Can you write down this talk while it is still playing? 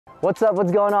What's up,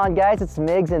 what's going on guys? It's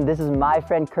Migs and this is my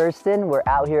friend Kirsten. We're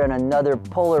out here on another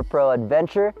Polar Pro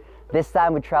adventure. This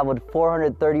time we traveled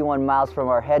 431 miles from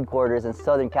our headquarters in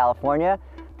Southern California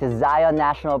to Zion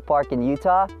National Park in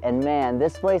Utah. And man,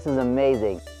 this place is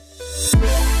amazing.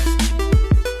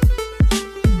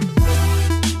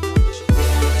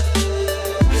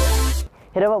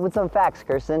 Hit him up with some facts,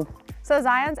 Kirsten. So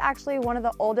Zion's actually one of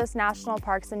the oldest national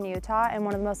parks in Utah and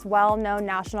one of the most well-known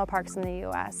national parks in the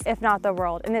US, if not the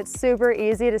world, and it's super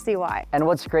easy to see why. And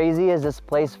what's crazy is this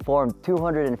place formed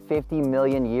 250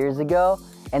 million years ago,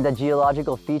 and the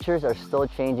geological features are still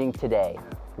changing today.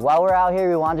 While we're out here,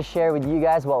 we wanted to share with you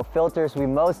guys what filters we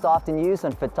most often use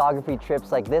on photography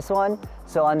trips like this one.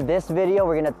 So on this video,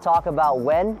 we're gonna talk about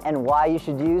when and why you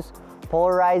should use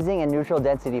polarizing and neutral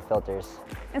density filters.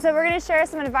 And so we're going to share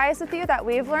some advice with you that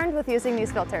we've learned with using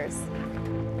these filters.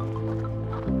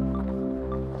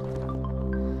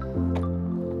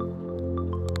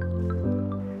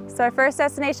 So our first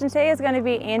destination today is going to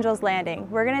be Angel's Landing.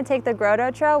 We're going to take the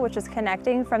Grotto Trail, which is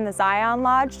connecting from the Zion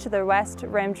Lodge to the West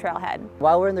Rim Trailhead.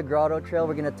 While we're in the Grotto Trail,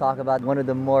 we're going to talk about one of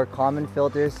the more common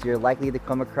filters you're likely to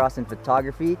come across in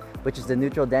photography, which is the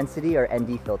neutral density or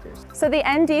ND filters. So the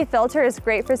ND filter is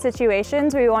great for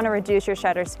situations where you want to reduce your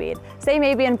shutter speed. Say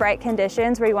maybe in bright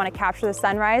conditions where you want to capture the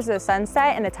sunrise or the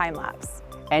sunset in a time lapse.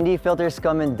 ND filters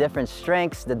come in different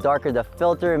strengths. The darker the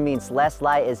filter means less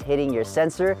light is hitting your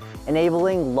sensor,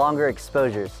 enabling longer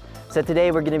exposures. So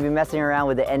today we're going to be messing around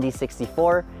with the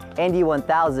ND64,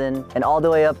 ND1000, and all the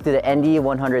way up to the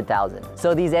ND100,000.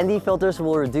 So these ND filters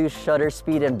will reduce shutter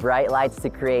speed and bright lights to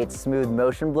create smooth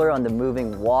motion blur on the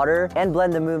moving water and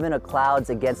blend the movement of clouds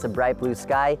against the bright blue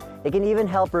sky. It can even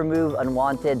help remove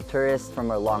unwanted tourists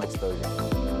from a long exposure.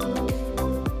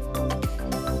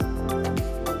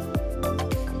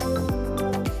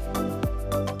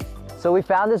 So we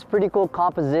found this pretty cool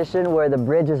composition where the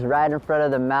bridge is right in front of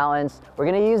the mountains. We're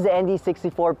gonna use the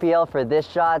ND64 PL for this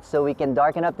shot so we can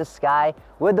darken up the sky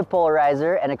with the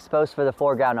polarizer and expose for the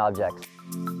foreground objects.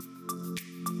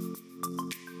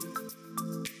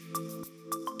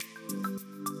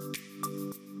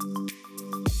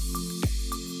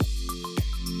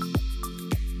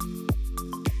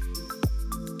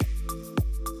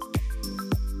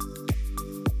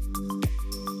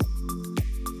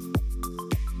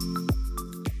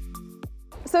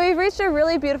 So we've reached a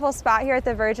really beautiful spot here at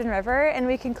the Virgin River, and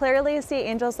we can clearly see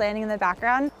Angel's Landing in the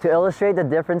background. To illustrate the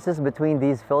differences between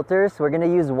these filters, we're going to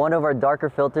use one of our darker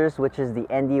filters, which is the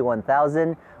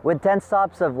ND1000, with 10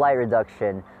 stops of light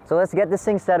reduction. So let's get this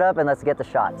thing set up and let's get the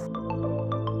shots.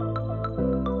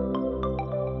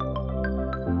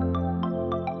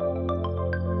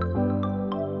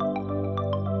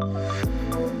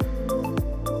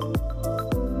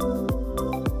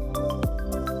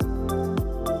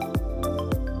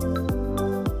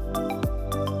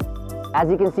 As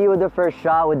you can see with the first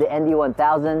shot with the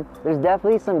ND1000, there's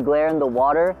definitely some glare in the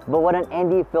water, but what an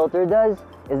ND filter does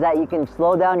is that you can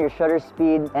slow down your shutter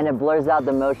speed and it blurs out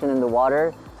the motion in the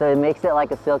water, so it makes it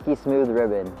like a silky smooth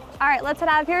ribbon. All right, let's head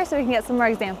out of here so we can get some more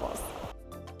examples.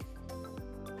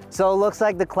 So it looks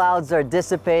like the clouds are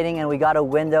dissipating and we got a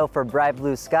window for bright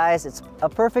blue skies. It's a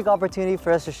perfect opportunity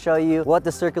for us to show you what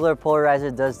the circular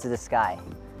polarizer does to the sky.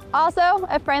 Also,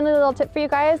 a friendly little tip for you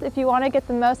guys, if you want to get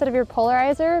the most out of your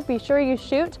polarizer, be sure you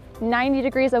shoot 90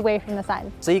 degrees away from the sun.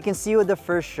 So you can see with the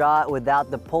first shot without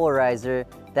the polarizer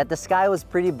that the sky was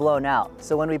pretty blown out.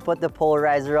 So when we put the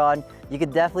polarizer on, you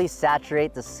could definitely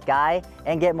saturate the sky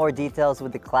and get more details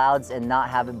with the clouds and not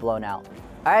have it blown out.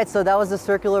 All right, so that was the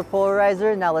circular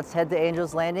polarizer. Now let's head to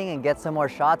Angel's Landing and get some more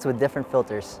shots with different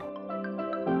filters.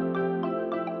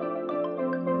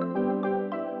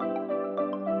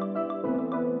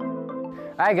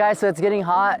 All right guys, so it's getting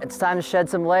hot. It's time to shed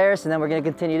some layers and then we're gonna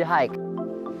continue to hike.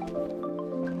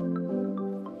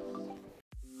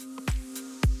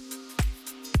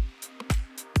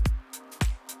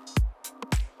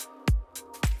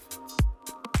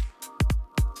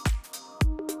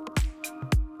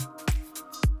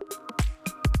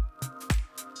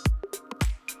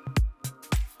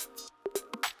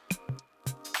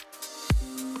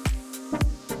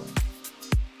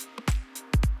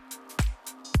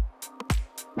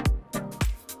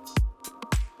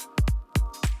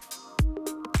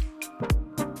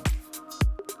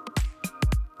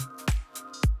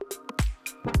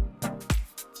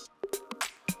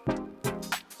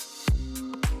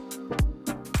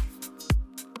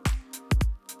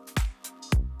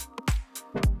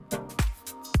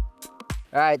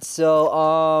 All right,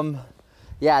 so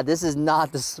yeah, this is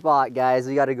not the spot, guys.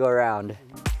 We got to go around.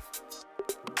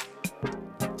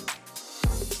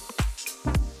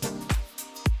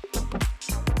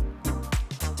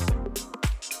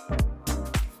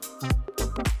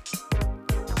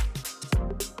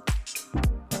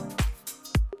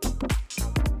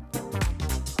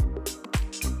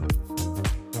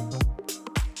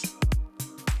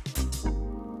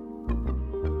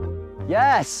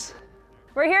 Yes!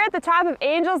 We're here at the top of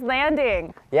Angel's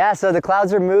Landing. Yeah, so the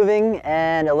clouds are moving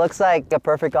and it looks like a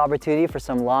perfect opportunity for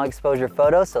some long exposure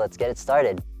photos, so let's get it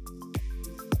started.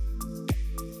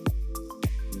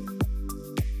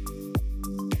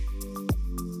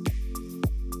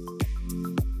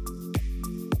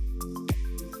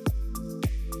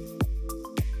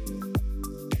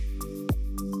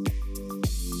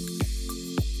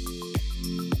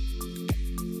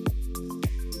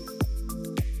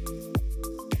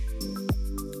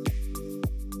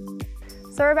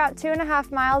 So we're about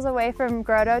 2.5 miles away from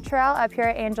Grotto Trail up here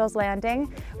at Angel's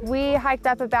Landing. We hiked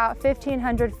up about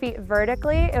 1,500 feet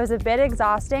vertically. It was a bit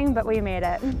exhausting, but we made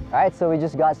it. All right, so we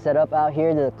just got set up out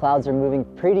here. The clouds are moving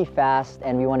pretty fast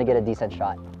and we want to get a decent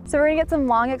shot. So we're gonna get some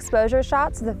long exposure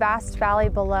shots of the vast valley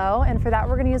below, and for that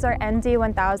we're gonna use our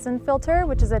ND1000 filter,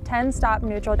 which is a 10-stop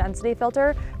neutral density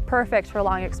filter, perfect for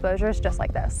long exposures just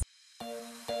like this.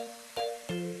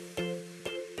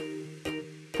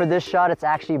 For this shot, it's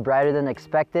actually brighter than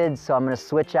expected, so I'm gonna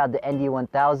switch out the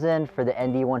ND1000 for the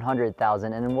ND100000,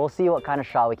 and then we'll see what kind of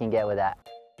shot we can get with that.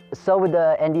 So with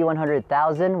the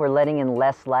ND100000, we're letting in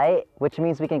less light, which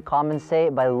means we can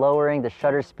compensate by lowering the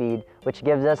shutter speed, which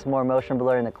gives us more motion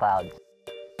blur in the clouds.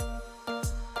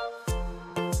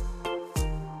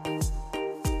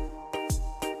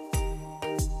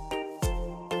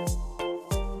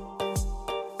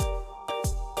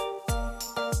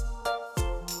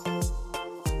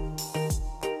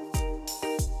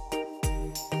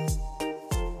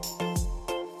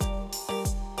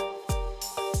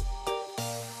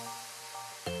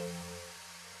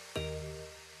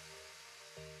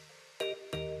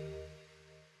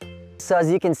 So as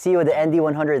you can see with the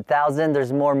ND100000,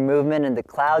 there's more movement in the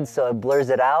clouds, so it blurs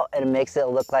it out and it makes it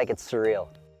look like it's surreal.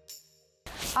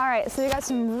 All right, so we got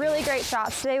some really great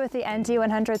shots today with the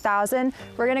ND100000.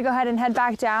 We're gonna go ahead and head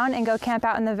back down and go camp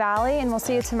out in the valley, and we'll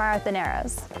see you tomorrow at the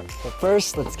Narrows. But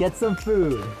first, let's get some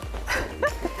food.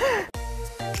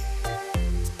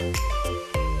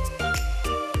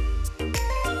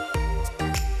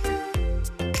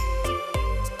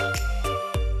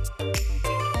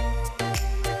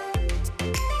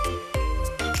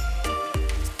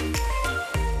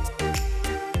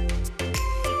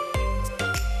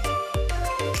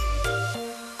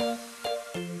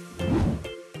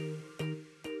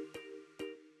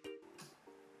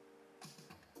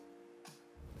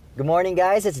 Good morning,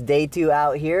 guys. It's day 2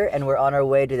 out here and we're on our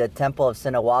way to the Temple of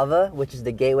Sinahuava, which is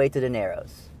the gateway to the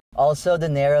Narrows. Also, the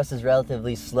Narrows is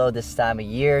relatively slow this time of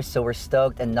year, so we're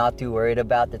stoked and not too worried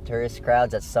about the tourist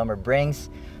crowds that summer brings.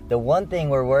 The one thing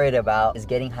we're worried about is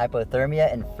getting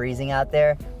hypothermia and freezing out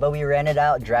there, but we rented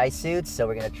out dry suits, so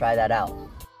we're gonna try that out.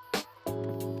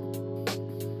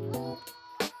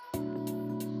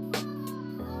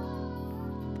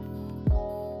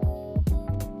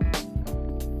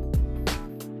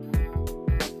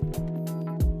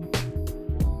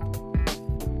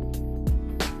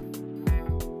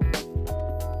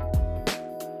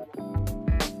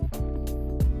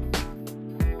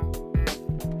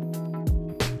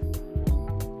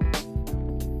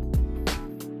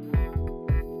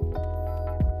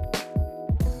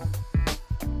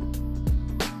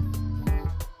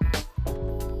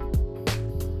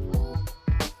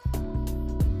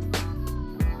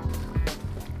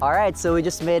 All right, so we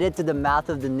just made it to the mouth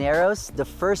of the Narrows. The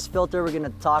first filter we're gonna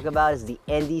talk about is the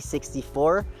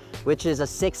ND64, which is a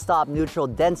 6-stop neutral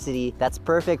density that's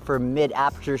perfect for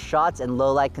mid-aperture shots and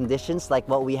low light conditions like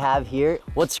what we have here.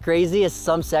 What's crazy is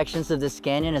some sections of this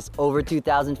canyon is over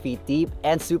 2,000 feet deep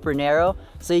and super narrow,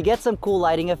 so you get some cool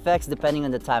lighting effects depending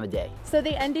on the time of day. So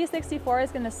the ND64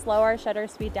 is gonna slow our shutter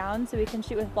speed down so we can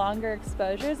shoot with longer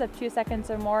exposures of 2 seconds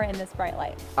or more in this bright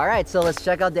light. All right, so let's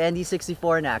check out the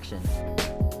ND64 in action.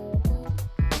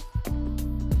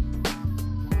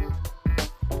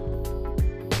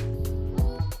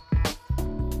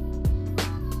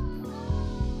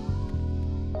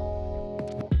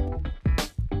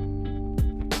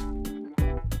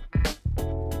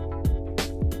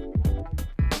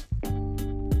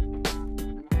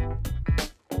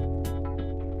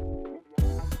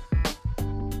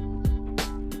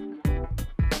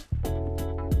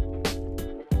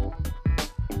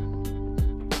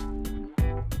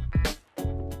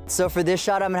 So for this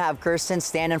shot, I'm gonna have Kirsten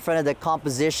stand in front of the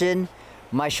composition.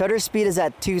 My shutter speed is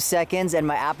at 2 seconds and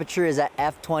my aperture is at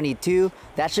f/22.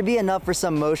 That should be enough for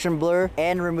some motion blur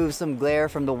and remove some glare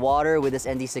from the water with this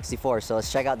ND64. So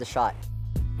let's check out the shot.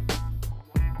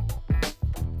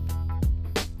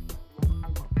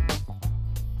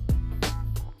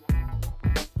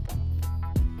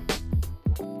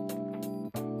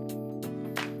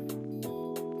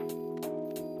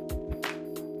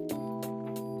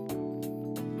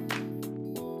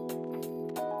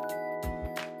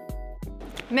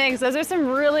 Migs, those are some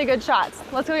really good shots.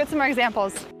 Let's go get some more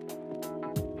examples.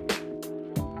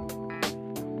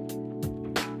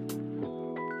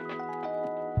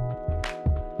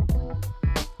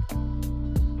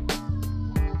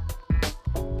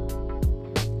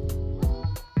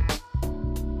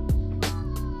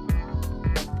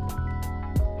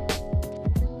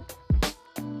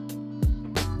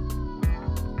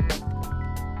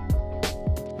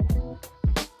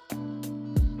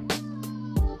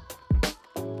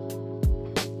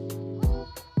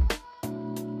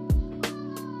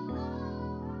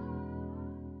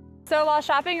 So while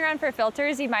shopping around for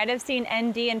filters, you might have seen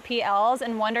ND and PLs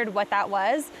and wondered what that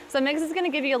was. So Migs is gonna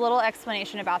give you a little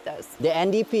explanation about those. The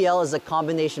NdPl is a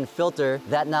combination filter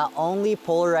that not only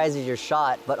polarizes your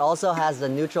shot, but also has the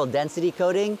neutral density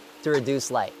coating to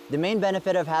reduce light. The main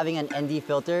benefit of having an ND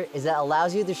filter is that it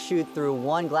allows you to shoot through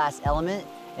one glass element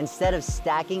instead of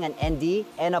stacking an ND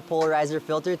and a polarizer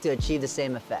filter to achieve the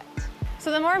same effect. So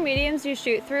the more mediums you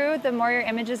shoot through, the more your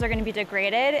images are going to be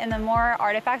degraded and the more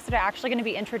artifacts that are actually going to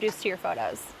be introduced to your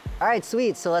photos. All right,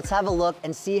 sweet. So let's have a look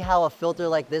and see how a filter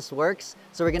like this works.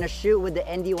 So we're going to shoot with the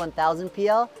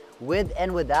ND1000PL with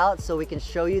and without, so we can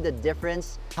show you the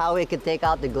difference, how it could take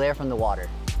out the glare from the water.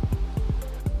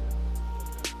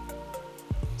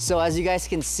 So as you guys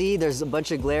can see, there's a bunch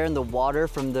of glare in the water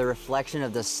from the reflection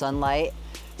of the sunlight.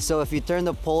 So if you turn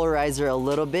the polarizer a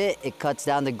little bit, it cuts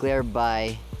down the glare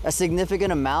by a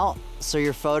significant amount, so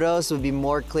your photos would be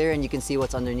more clear and you can see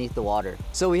what's underneath the water.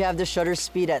 So we have the shutter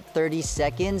speed at 30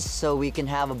 seconds, so we can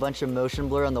have a bunch of motion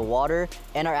blur on the water,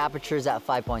 and our aperture is at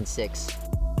 5.6.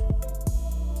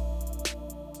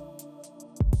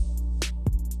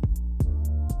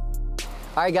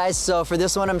 All right guys, so for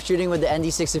this one I'm shooting with the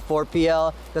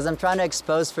ND64PL because I'm trying to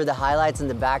expose for the highlights in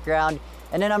the background.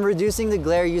 And then I'm reducing the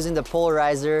glare using the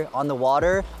polarizer on the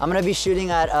water. I'm gonna be shooting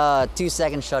at a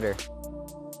 2-second shutter.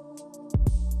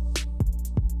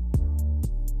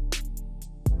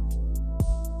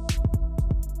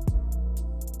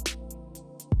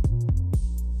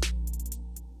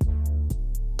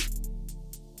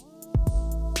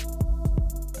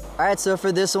 All right, so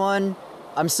for this one,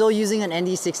 I'm still using an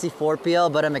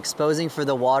ND64PL, but I'm exposing for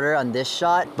the water on this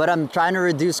shot, but I'm trying to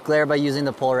reduce glare by using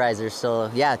the polarizer. So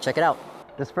yeah, check it out.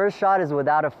 This first shot is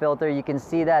without a filter. You can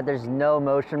see that there's no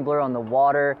motion blur on the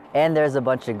water and there's a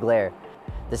bunch of glare.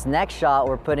 This next shot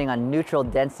we're putting on neutral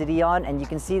density on, and you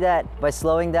can see that by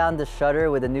slowing down the shutter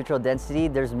with a neutral density,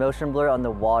 there's motion blur on the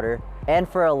water. And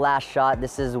for our last shot,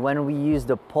 this is when we use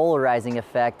the polarizing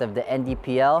effect of the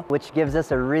NdPl, which gives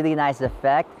us a really nice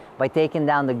effect by taking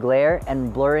down the glare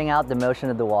and blurring out the motion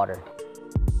of the water.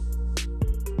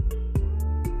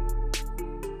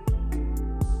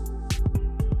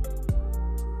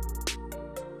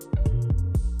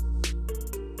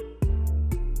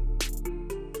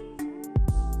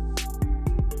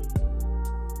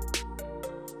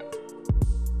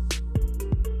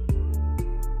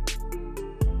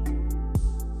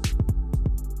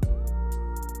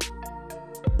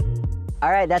 All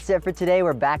right, that's it for today.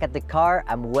 We're back at the car.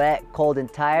 I'm wet, cold,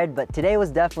 and tired, but today was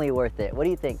definitely worth it. What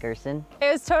do you think, Kirsten?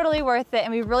 It was totally worth it,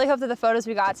 and we really hope that the photos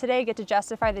we got today get to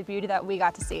justify the beauty that we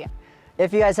got to see.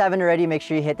 If you guys haven't already, make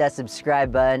sure you hit that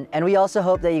subscribe button. And we also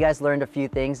hope that you guys learned a few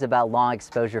things about long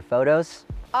exposure photos.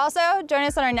 Also, join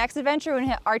us on our next adventure when we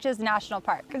hit Arches National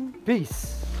Park.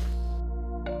 Peace.